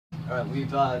All right,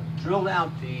 we've drilled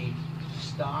out the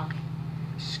stock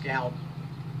Scout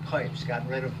pipes, got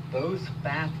rid of both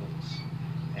baffles,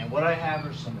 and what I have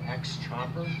are some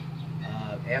XChopper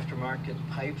aftermarket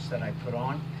pipes that I put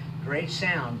on. Great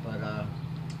sound,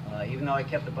 but even though I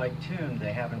kept the bike tuned,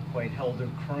 they haven't quite held their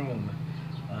chrome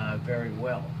very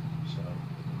well. So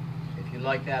if you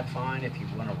like that, fine. If you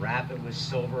want to wrap it with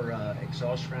silver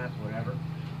exhaust wrap, whatever.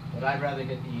 But I'd rather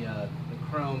get the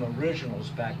chrome originals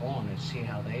back on and see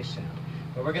how they sound.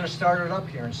 But we're going to start it up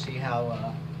here and see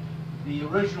how the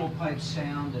original pipes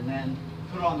sound, and then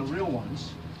put on the real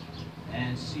ones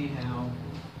and see how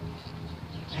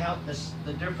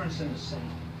the difference in the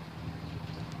sound.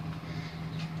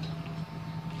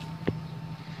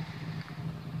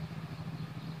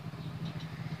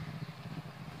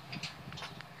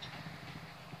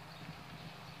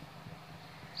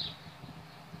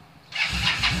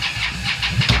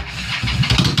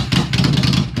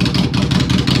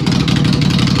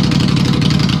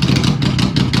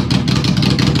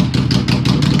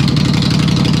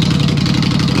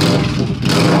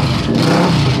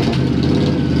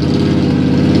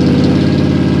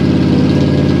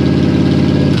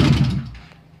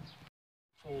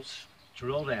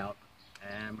 Drilled out,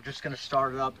 and we're just going to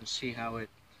start it up and see how it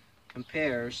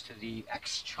compares to the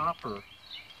XChopper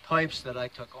pipes that I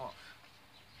took off.